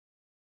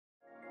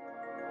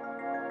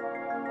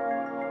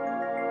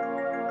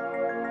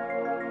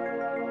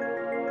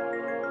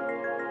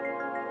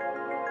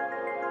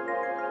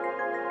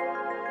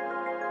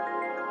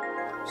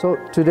So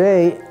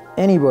today,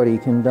 anybody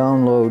can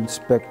download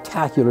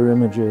spectacular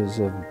images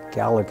of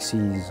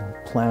galaxies,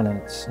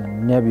 planets,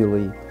 and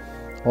nebulae,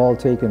 all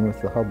taken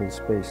with the Hubble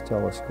Space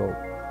Telescope.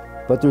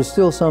 But there's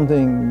still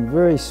something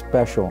very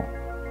special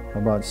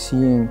about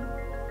seeing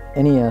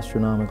any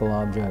astronomical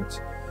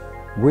objects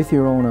with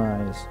your own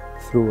eyes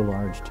through a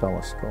large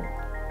telescope.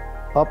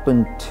 Up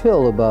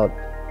until about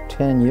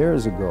 10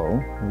 years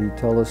ago, the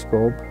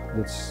telescope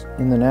that's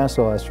in the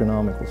Nassau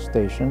Astronomical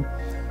Station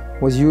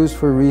was used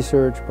for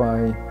research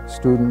by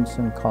students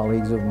and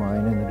colleagues of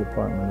mine in the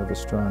Department of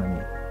Astronomy.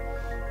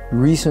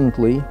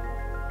 Recently,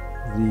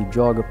 the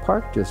Geauga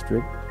Park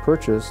District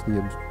purchased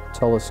the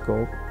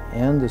telescope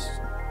and the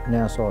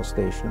Nassau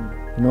Station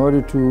in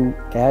order to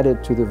add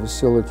it to the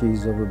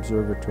facilities of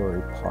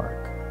Observatory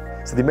Park.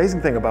 So the amazing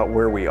thing about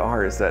where we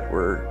are is that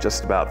we're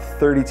just about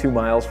 32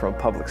 miles from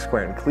Public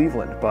Square in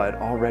Cleveland, but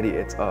already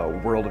it's a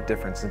world of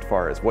difference as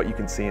far as what you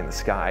can see in the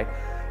sky.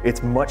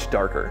 It's much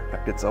darker. In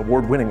fact, it's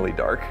award-winningly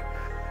dark.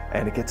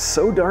 And it gets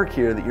so dark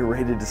here that you're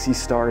rated to see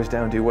stars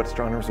down to what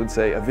astronomers would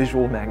say a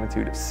visual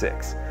magnitude of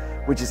 6,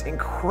 which is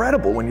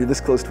incredible when you're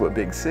this close to a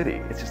big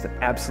city. It's just an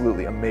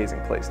absolutely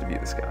amazing place to view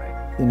the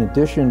sky. In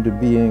addition to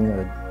being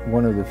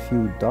one of the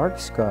few dark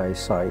sky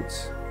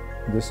sites,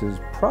 this is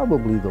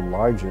probably the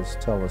largest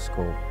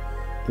telescope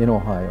in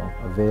Ohio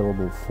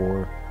available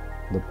for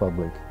the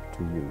public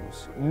to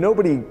use.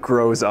 Nobody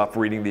grows up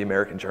reading the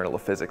American Journal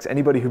of Physics.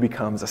 Anybody who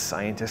becomes a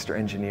scientist or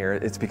engineer,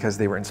 it's because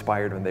they were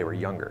inspired when they were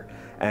younger.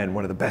 And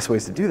one of the best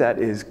ways to do that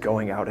is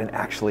going out and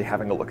actually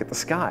having a look at the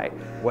sky.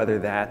 Whether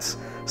that's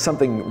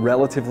something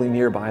relatively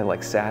nearby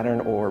like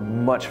Saturn or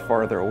much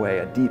farther away,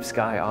 a deep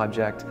sky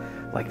object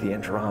like the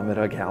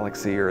Andromeda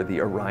Galaxy or the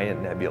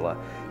Orion Nebula.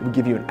 It would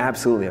give you an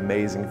absolutely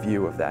amazing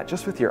view of that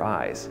just with your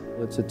eyes.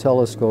 It's a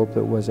telescope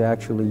that was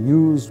actually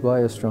used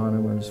by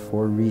astronomers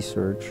for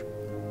research.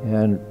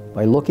 And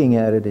by looking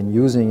at it and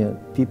using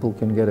it, people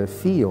can get a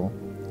feel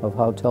of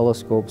how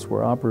telescopes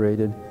were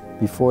operated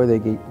before they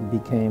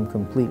became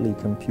completely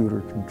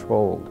computer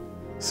controlled.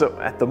 So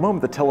at the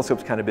moment, the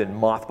telescope's kind of been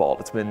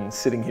mothballed. It's been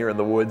sitting here in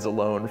the woods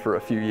alone for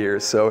a few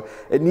years, so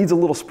it needs a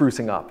little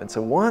sprucing up. And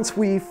so once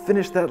we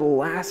finish that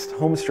last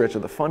home stretch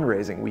of the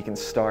fundraising, we can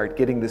start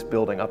getting this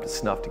building up to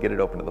snuff to get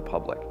it open to the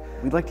public.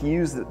 We'd like to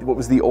use what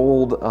was the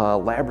old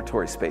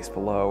laboratory space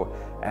below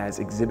as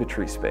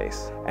exhibitory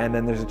space. And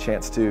then there's a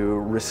chance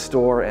to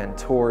restore and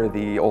tour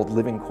the old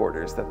living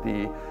quarters that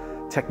the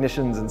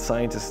technicians and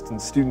scientists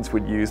and students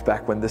would use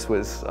back when this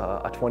was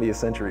a 20th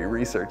century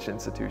research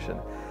institution.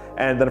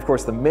 And then of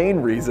course the main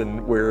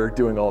reason we're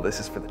doing all this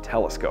is for the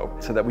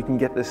telescope, so that we can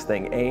get this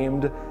thing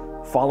aimed,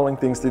 following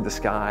things through the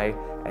sky,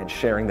 and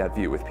sharing that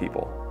view with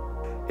people.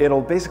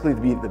 It'll basically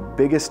be the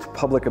biggest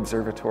public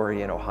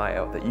observatory in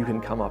Ohio that you can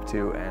come up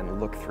to and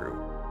look through.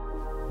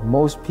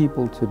 Most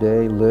people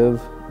today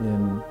live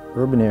in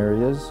urban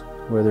areas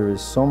where there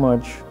is so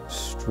much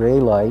stray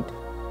light,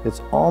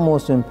 it's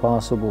almost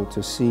impossible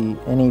to see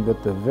any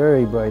but the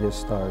very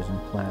brightest stars and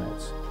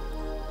planets.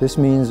 This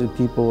means that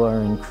people are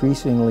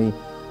increasingly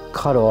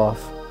cut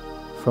off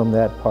from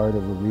that part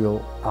of the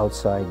real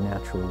outside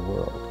natural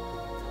world.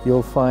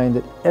 You'll find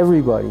that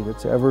everybody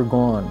that's ever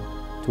gone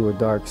to a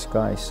dark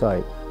sky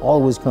site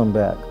always come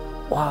back,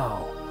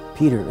 "Wow,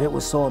 Peter, it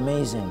was so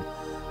amazing.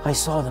 I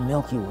saw the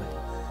Milky Way.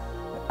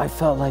 I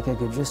felt like I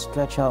could just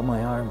stretch out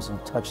my arms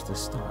and touch the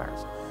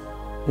stars."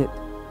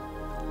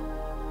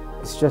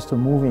 It's just a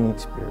moving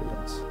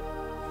experience,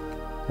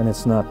 and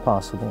it's not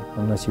possible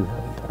unless you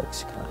have a dark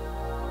sky.